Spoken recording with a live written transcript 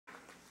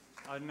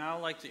I'd now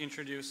like to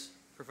introduce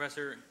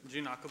Professor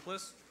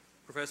Geanakoplos,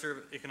 Professor of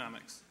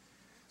Economics.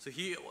 So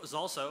he was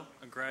also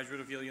a graduate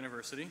of Yale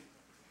University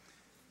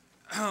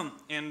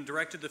and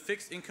directed the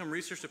Fixed Income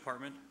Research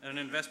Department at an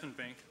investment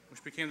bank,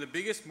 which became the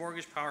biggest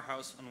mortgage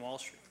powerhouse on Wall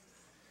Street.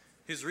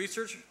 His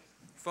research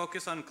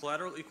focused on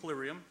collateral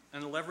equilibrium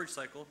and the leverage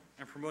cycle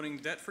and promoting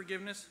debt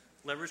forgiveness,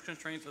 leverage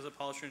constraints as a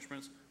policy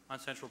instruments on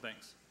central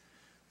banks.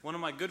 One of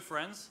my good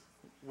friends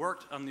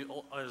worked on the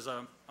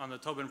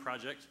Tobin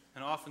project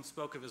and often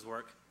spoke of his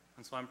work,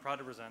 and so I'm proud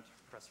to present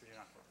Professor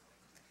Geanakoplos.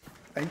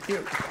 Thank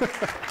you.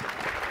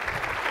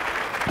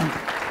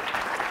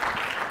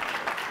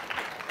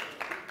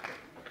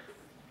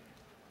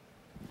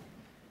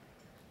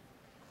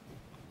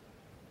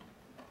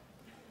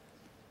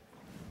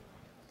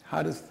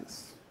 How does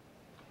this?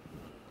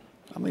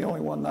 I'm the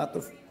only one not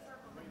to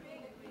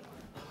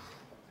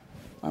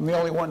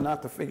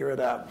figure it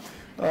out.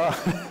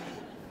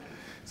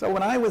 So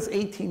when I was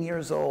 18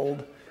 years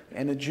old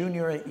and a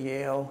junior at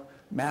Yale,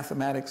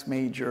 mathematics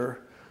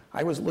major,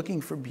 I was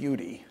looking for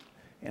beauty,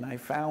 and I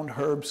found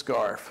Herb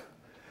Scarf.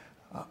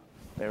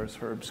 There's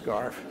Herb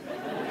Scarf.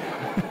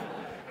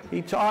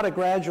 He taught a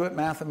graduate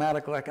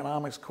mathematical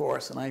economics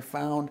course, and I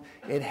found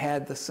it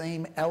had the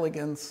same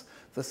elegance,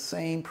 the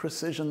same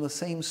precision, the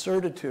same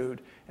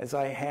certitude as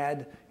I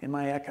had in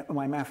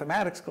my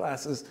mathematics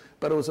classes,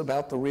 but it was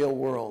about the real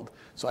world.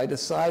 So I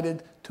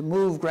decided to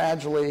move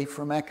gradually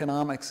from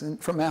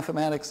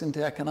mathematics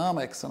into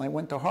economics, and I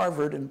went to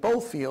Harvard in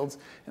both fields,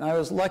 and I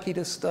was lucky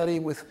to study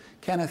with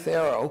Kenneth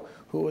Arrow,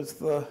 who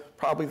was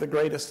probably the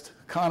greatest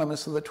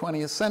economist of the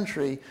 20th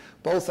century,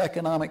 both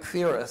economic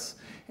theorists.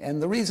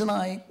 And the reason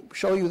I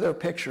show you their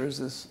pictures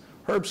is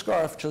Herb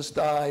Scarf just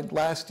died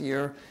last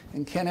year,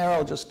 and Ken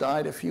Arrow just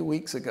died a few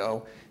weeks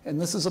ago. And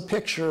this is a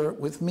picture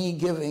with me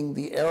giving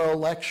the Arrow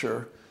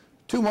lecture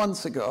 2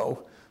 months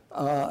ago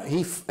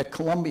at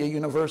Columbia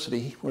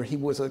University, where he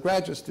was a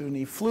graduate student.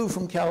 He flew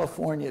from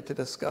California to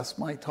discuss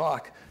my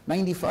talk.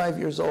 95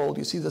 years old.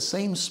 You see the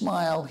same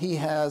smile he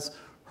has,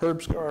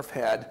 Herb Scarf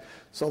had.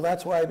 So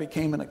that's why I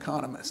became an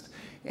economist.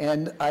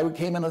 And I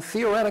became a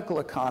theoretical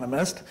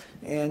economist,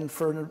 and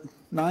for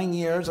 9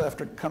 years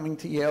after coming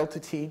to Yale to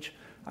teach,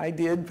 I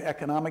did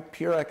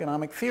pure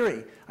economic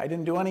theory. I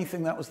didn't do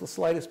anything that was the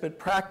slightest bit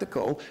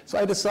practical, so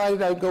I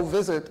decided I'd go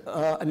visit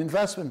an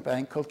investment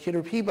bank called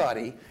Kidder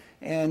Peabody.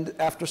 And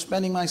after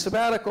spending my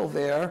sabbatical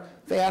there,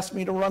 they asked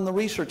me to run the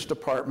research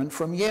department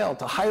from Yale,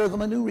 to hire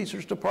them a new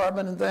research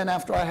department, and then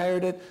after I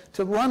hired it,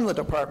 to run the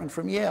department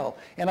from Yale.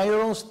 And I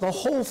realized the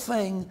whole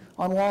thing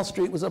on Wall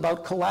Street was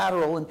about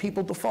collateral and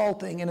people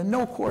defaulting, and in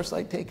no course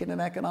I'd taken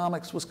in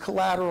economics was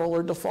collateral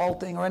or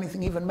defaulting or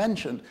anything even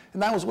mentioned.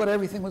 And that was what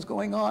everything was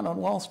going on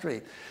Wall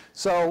Street.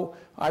 So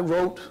I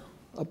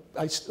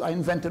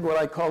invented what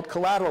I called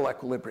collateral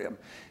equilibrium.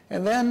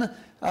 And then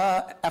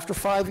after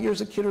 5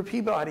 years at Kidder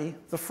Peabody,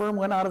 the firm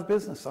went out of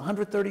business,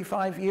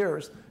 135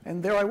 years.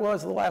 And there I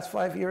was the last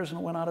 5 years and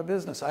it went out of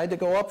business. I had to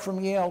go up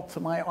from Yale to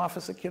my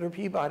office at Kidder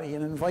Peabody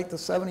and invite the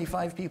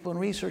 75 people in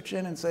research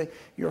in and say,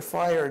 "You're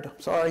fired.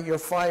 Sorry, you're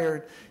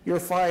fired. You're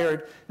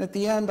fired." And at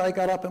the end, I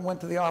got up and went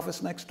to the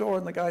office next door,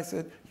 and the guy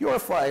said, "You're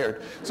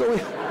fired." So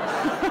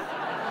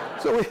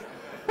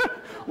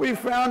we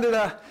founded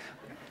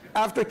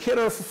after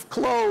Kidder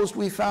closed,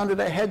 we founded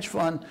a hedge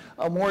fund,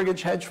 a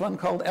mortgage hedge fund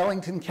called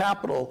Ellington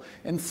Capital.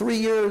 And 3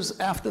 years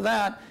after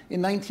that,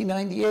 in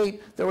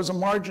 1998, there was a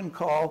margin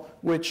call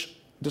which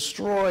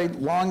destroyed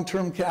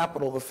long-term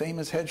capital, the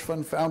famous hedge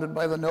fund founded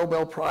by the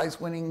Nobel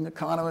Prize-winning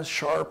economists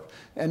Sharpe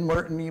and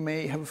Merton. You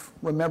may have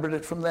remembered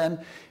it from then.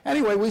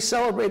 Anyway, we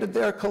celebrated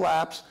their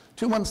collapse.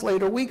 2 months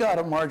later, we got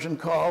a margin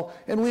call,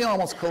 and we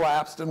almost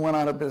collapsed and went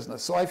out of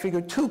business. So I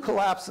figured 2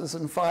 collapses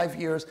in 5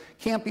 years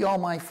can't be all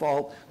my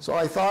fault. So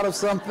I thought of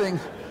something,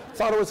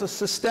 thought it was a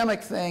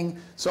systemic thing,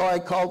 so I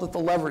called it the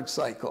leverage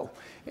cycle.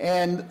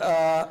 And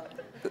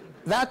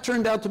that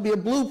turned out to be a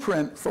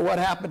blueprint for what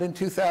happened in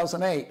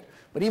 2008.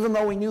 But even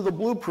though we knew the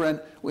blueprint,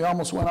 we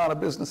almost went out of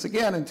business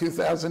again in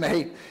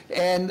 2008.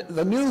 And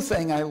the new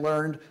thing I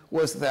learned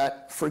was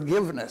that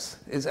forgiveness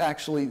is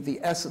actually the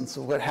essence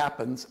of what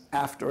happens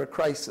after a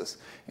crisis.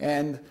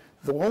 And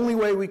the only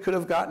way we could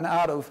have gotten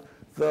out of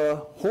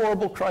the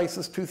horrible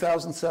crisis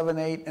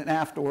 2007-08 and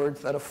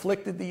afterwards that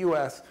afflicted the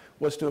US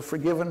was to have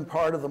forgiven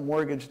part of the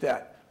mortgage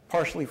debt.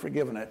 Partially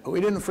forgiven it. But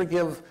we didn't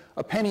forgive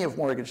a penny of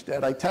mortgage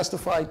debt. I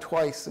testified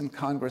twice in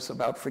Congress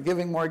about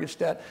forgiving mortgage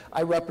debt.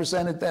 I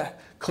represented the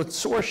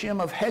consortium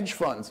of hedge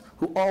funds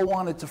who all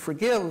wanted to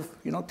forgive,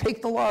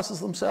 take the losses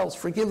themselves,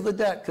 forgive the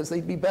debt because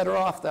they'd be better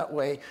off that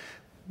way.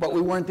 But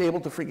we weren't able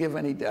to forgive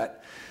any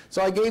debt.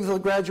 So I gave the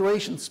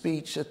graduation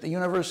speech at the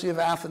University of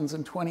Athens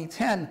in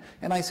 2010,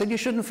 and I said, "You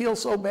shouldn't feel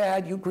so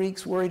bad, you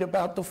Greeks worried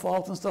about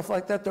default and stuff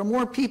like that. There are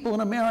more people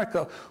in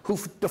America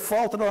who've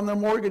defaulted on their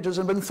mortgages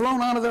and been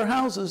thrown out of their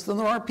houses than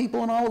there are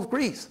people in all of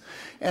Greece.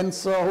 And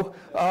so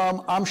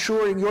I'm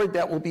sure your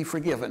debt will be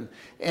forgiven."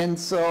 And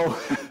so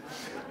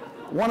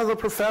one of the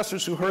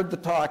professors who heard the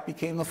talk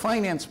became the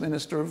finance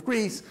minister of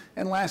Greece,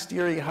 and last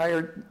year he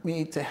hired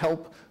me to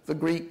help the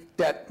Greek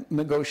debt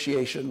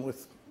negotiation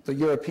with the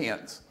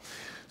Europeans.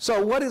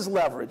 So what is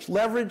leverage?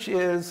 Leverage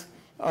is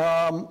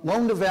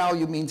loan to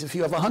value means if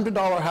you have a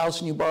 $100 house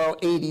and you borrow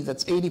 80,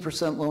 that's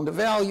 80% loan to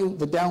value.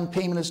 The down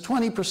payment is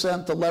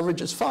 20%. The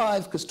leverage is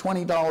 5 because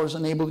 $20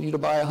 enabled you to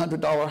buy a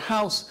 $100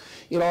 house.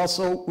 It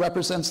also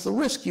represents the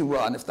risk you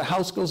run. If the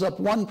house goes up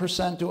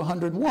 1% to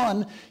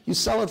 101, you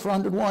sell it for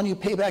 101, you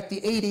pay back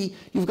the 80,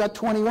 you've got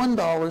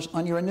 $21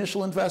 on your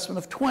initial investment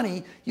of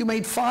 20. You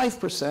made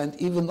 5%,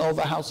 even though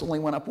the house only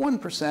went up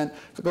 1%.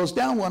 If it goes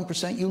down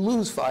 1%, you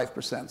lose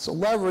 5%. So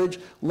leverage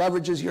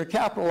leverages your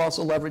capital,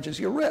 also leverages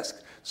your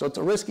risk. So it's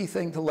a risky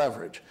thing to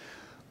leverage.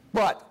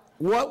 But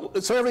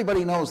so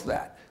everybody knows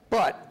that.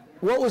 But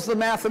what was the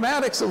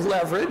mathematics of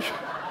leverage?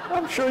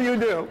 I'm sure you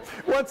do.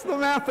 What's the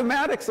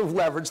mathematics of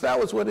leverage? That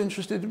was what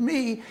interested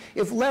me.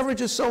 If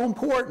leverage is so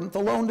important, the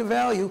loan to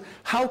value,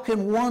 how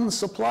can one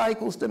supply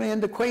equals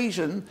demand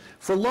equation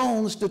for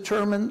loans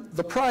determine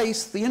the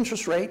price, the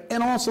interest rate,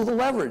 and also the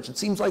leverage? It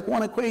seems like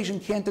one equation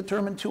can't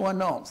determine two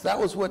unknowns. That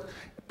was what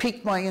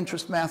piqued my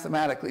interest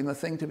mathematically in the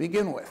thing to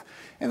begin with.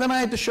 And then I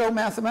had to show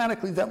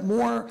mathematically that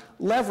more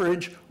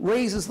leverage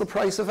raises the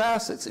price of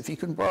assets. If you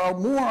can borrow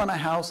more on a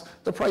house,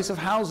 the price of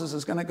houses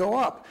is going to go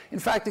up. In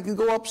fact, it can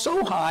go up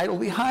so high, it'll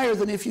be higher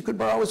than if you could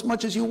borrow as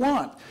much as you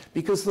want.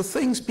 Because the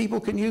things people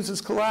can use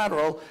as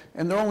collateral,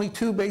 and there are only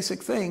two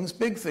basic things,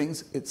 big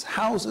things, it's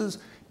houses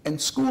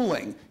and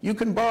schooling. You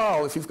can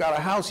borrow, if you've got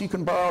a house, you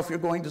can borrow if you're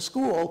going to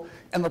school,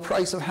 and the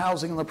price of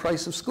housing and the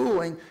price of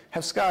schooling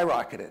have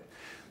skyrocketed.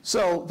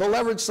 So the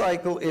leverage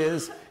cycle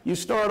is you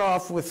start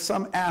off with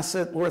some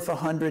asset worth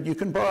 100. You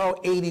can borrow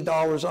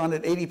 $80 on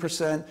it,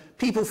 80%.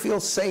 People feel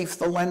safe,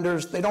 the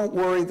lenders, they don't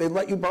worry. They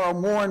let you borrow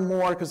more and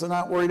more because they're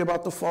not worried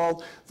about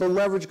default. The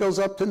leverage goes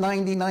up to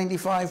 90,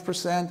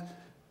 95%.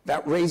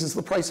 That raises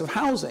the price of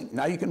housing.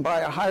 Now you can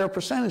buy a higher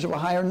percentage of a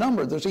higher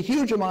number. There's a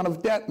huge amount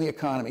of debt in the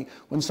economy.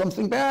 When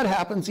something bad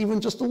happens,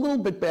 even just a little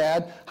bit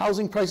bad,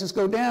 housing prices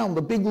go down.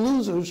 The big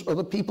losers are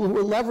the people who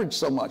are leveraged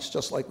so much,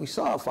 just like we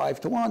saw,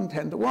 5 to 1,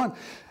 10 to 1.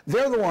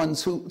 They're the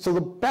ones who, so the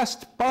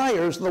best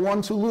buyers are the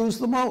ones who lose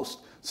the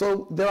most.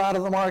 So they're out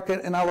of the market,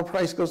 and now the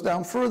price goes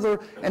down further,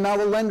 and now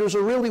the lenders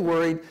are really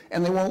worried,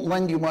 and they won't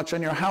lend you much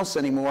on your house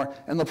anymore,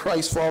 and the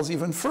price falls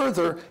even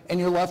further, and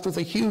you're left with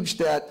a huge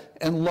debt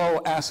and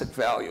low asset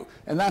value.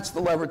 And that's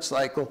the leverage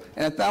cycle,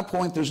 and at that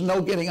point, there's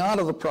no getting out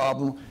of the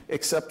problem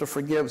except to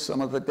forgive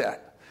some of the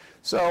debt.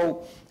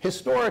 So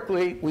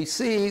historically, we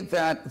see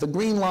that the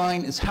green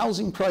line is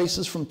housing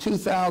prices from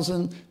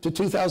 2000 to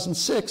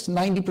 2006,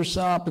 90%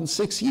 up in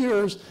 6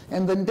 years,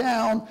 and then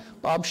down.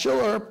 Bob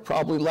Shiller,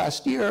 probably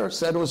last year,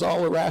 said it was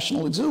all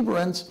irrational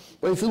exuberance.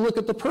 But if you look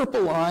at the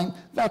purple line,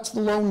 that's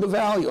the loan to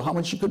value, how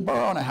much you could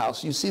borrow on a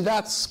house. You see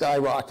that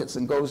skyrockets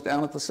and goes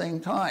down at the same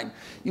time.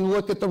 You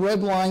look at the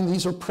red line,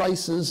 these are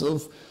prices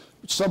of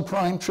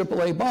subprime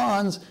AAA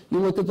bonds. You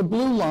look at the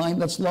blue line,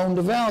 that's loan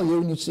to value,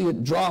 and you see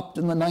it dropped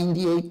in the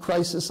 98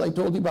 crisis I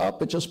told you about,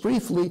 but just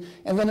briefly,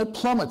 and then it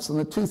plummets in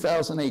the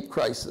 2008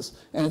 crisis,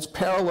 and it's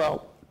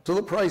parallel to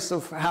the price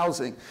of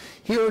housing.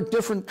 Here are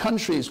different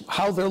countries,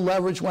 how their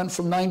leverage went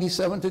from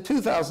 97 to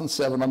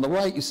 2007. On the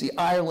right, you see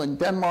Ireland,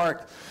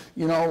 Denmark,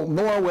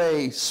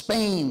 Norway,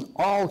 Spain,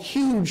 all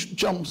huge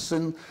jumps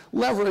in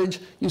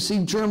leverage. You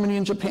see Germany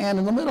and Japan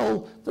in the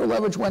middle, their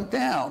leverage went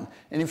down.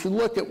 And if you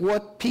look at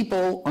what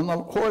people on the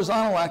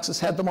horizontal axis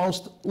had the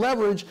most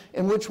leverage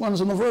and which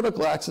ones on the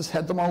vertical axis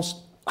had the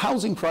most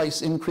housing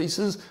price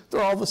increases,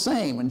 they're all the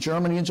same. In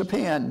Germany and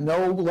Japan,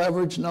 no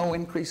leverage, no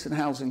increase in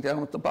housing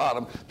down at the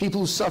bottom.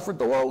 People who suffered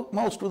the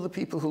most were the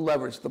people who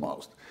leveraged the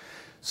most.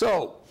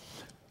 So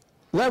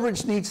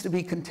leverage needs to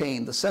be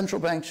contained. The central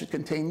bank should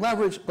contain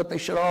leverage, but they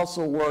should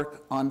also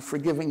work on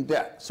forgiving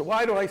debt. So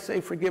why do I say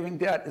forgiving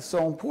debt is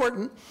so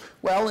important?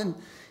 Well,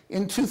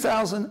 in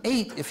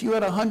 2008, if you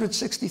had a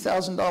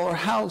 $160,000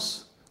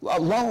 house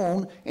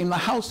loan and the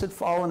house had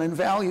fallen in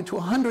value to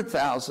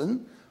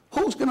 $100,000,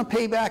 who's going to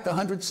pay back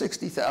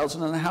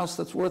 $160,000 on a house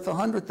that's worth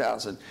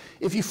 $100,000?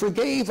 If you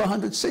forgave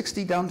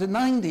 $160 down to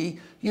 $90,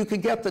 you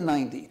could get the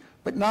 $90.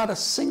 But not a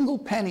single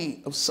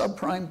penny of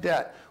subprime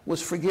debt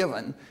was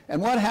forgiven.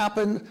 And what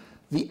happened?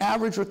 The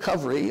average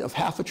recovery of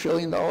 $500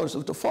 billion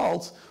of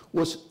defaults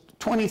was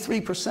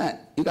 23%.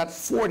 You got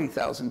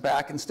 40,000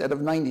 back instead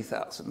of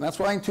 90,000. That's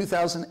why in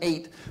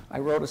 2008, I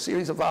wrote a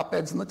series of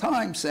op-eds in the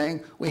Times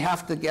saying we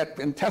have to get,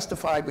 and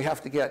testified we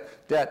have to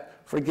get debt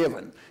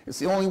forgiven. It's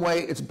the only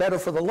way, it's better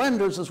for the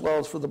lenders as well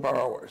as for the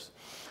borrowers.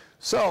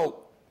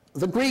 So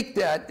the Greek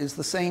debt is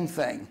the same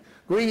thing.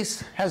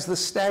 Greece has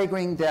this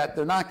staggering debt.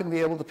 They're not going to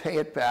be able to pay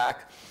it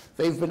back.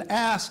 They've been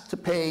asked to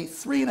pay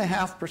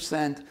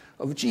 3.5%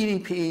 of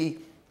GDP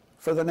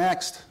for the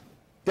next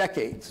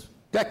decades.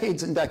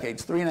 Decades and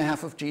decades,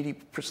 3.5% of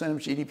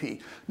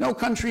GDP. No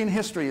country in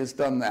history has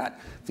done that.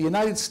 The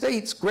United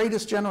States,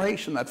 greatest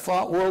generation that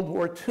fought World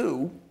War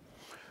II,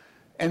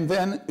 and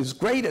then his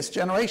greatest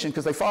generation,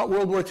 because they fought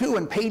World War II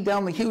and paid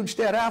down the huge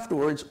debt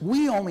afterwards,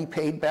 we only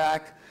paid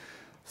back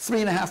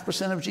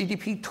 3.5% of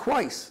GDP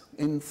twice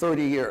in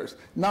 30 years,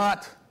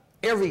 not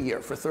every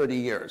year for 30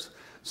 years.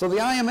 So the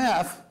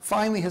IMF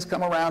finally has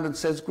come around and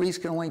says Greece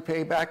can only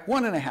pay back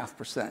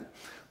 1.5%.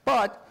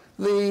 But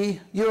the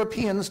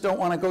Europeans don't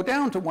want to go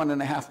down to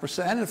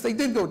 1.5%. If they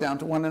did go down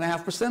to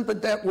 1.5%, the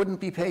debt wouldn't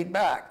be paid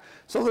back.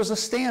 So there's a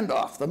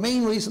standoff. The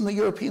main reason the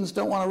Europeans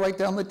don't want to write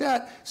down the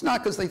debt is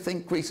not because they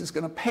think Greece is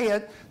going to pay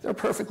it. They're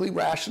perfectly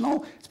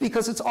rational. It's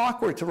because it's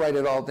awkward to write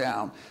it all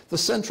down. The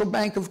Central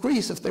Bank of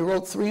Greece, if they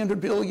wrote 300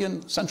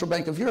 billion, Central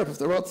Bank of Europe, if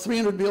they wrote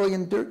 300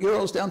 billion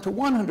euros down to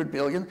 100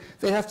 billion,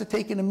 they'd have to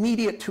take an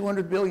immediate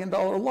 $200 billion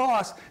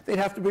loss. They'd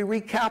have to be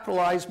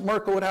recapitalized.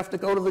 Merkel would have to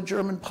go to the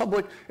German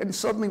public and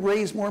suddenly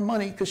raise more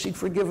money because she'd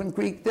forgiven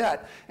Greek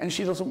debt. And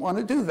she doesn't want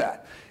to do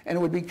that. And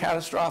it would be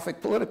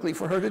catastrophic politically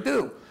for her to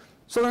do.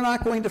 So they're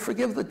not going to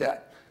forgive the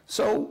debt.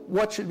 So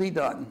what should be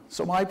done?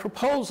 So my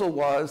proposal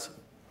was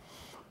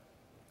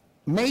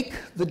make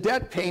the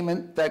debt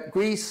payment that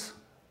Greece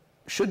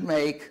should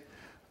make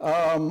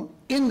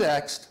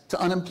indexed to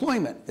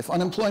unemployment. If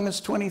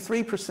unemployment's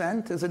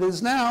 23%, as it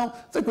is now,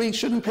 the Greeks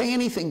shouldn't pay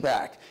anything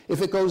back.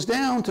 If it goes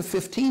down to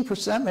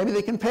 15%, maybe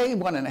they can pay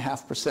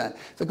 1.5%.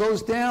 If it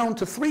goes down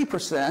to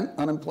 3%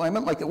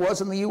 unemployment, like it was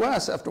in the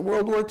US after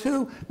World War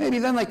II, maybe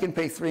then they can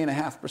pay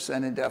 3.5%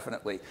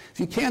 indefinitely. If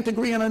you can't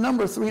agree on a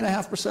number,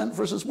 3.5%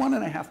 versus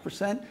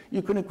 1.5%,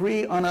 you can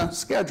agree on a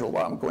schedule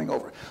while I'm going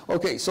over.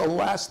 Okay, so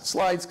last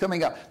slide's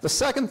coming up. The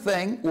second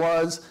thing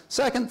was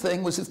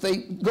if they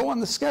go on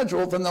the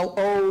schedule, then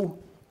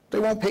they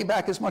won't pay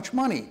back as much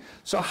money.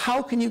 So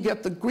how can you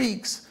get the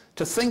Greeks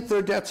to think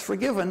their debt's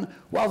forgiven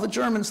while the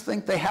Germans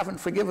think they haven't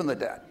forgiven the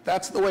debt?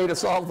 That's the way to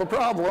solve the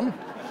problem.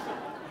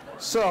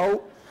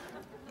 So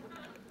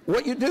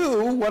what you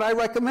do, what I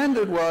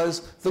recommended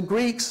was the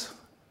Greeks,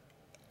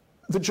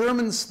 the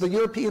Germans, the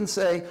Europeans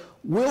say,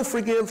 we'll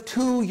forgive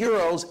 2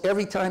 euros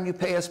every time you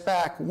pay us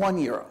back 1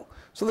 euro.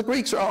 So the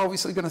Greeks are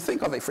obviously going to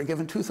think, oh, they've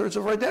forgiven 2/3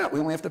 of our debt. We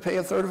only have to pay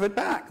 1/3 of it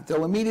back.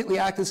 They'll immediately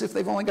act as if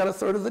they've only got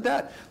 1/3 of the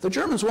debt. The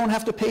Germans won't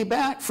have to pay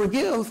back,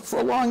 forgive, for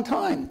a long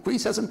time.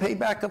 Greece hasn't paid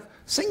back a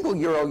single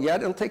euro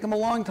yet. It'll take them a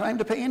long time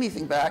to pay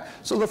anything back.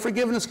 So the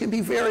forgiveness can be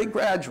very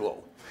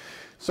gradual.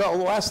 So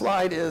the last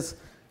slide is,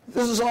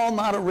 this is all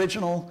not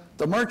original.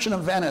 The Merchant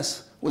of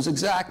Venice was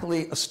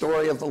exactly a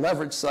story of the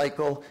leverage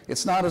cycle.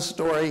 It's not a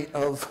story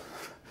of...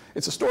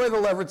 It's a story of the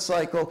leverage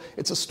cycle.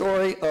 It's a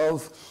story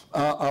of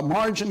a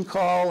margin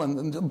call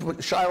and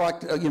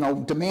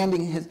Shylock,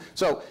 demanding his.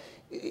 So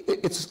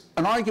it's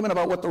an argument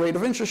about what the rate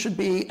of interest should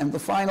be, and the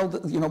final,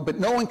 but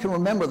no one can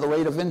remember the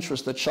rate of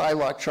interest that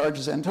Shylock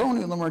charges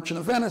Antonio in The Merchant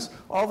of Venice.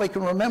 All they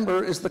can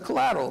remember is the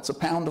collateral. It's a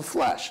pound of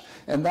flesh.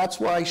 And that's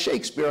why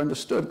Shakespeare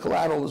understood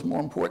collateral is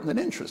more important than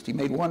interest. He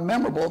made one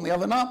memorable and the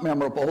other not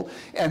memorable.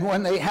 And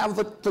when they have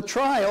the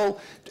trial,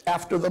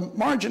 after the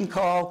margin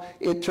call,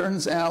 it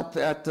turns out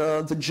that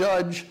the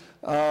judge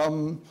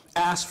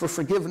asks for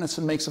forgiveness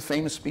and makes a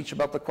famous speech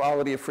about the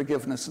quality of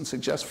forgiveness and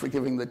suggests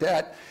forgiving the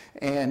debt.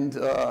 And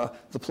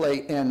the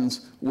play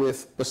ends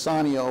with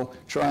Bassanio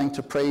trying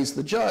to praise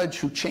the judge,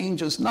 who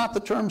changes not the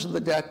terms of the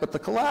debt, but the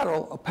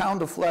collateral, a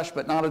pound of flesh,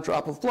 but not a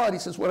drop of blood. He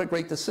says, what a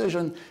great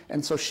decision.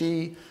 And so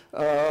she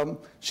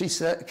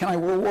said, can I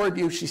reward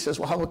you? She says,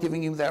 well, how about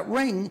giving you that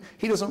ring?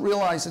 He doesn't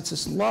realize it's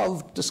his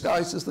love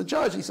disguised as the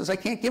judge. He says, I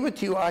can't give it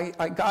to you.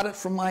 I got it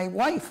from my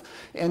wife,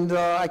 and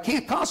I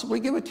can't possibly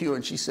give it to you.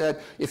 And she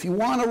said, if you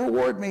want to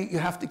reward me, you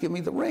have to give me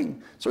the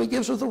ring. So he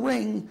gives her the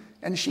ring,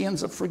 and she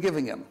ends up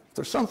forgiving him. If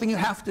there's something you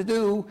have to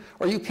do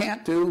or you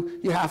can't do,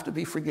 you have to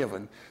be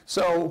forgiven.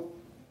 So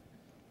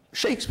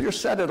Shakespeare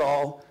said it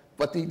all,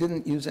 but he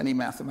didn't use any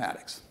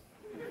mathematics.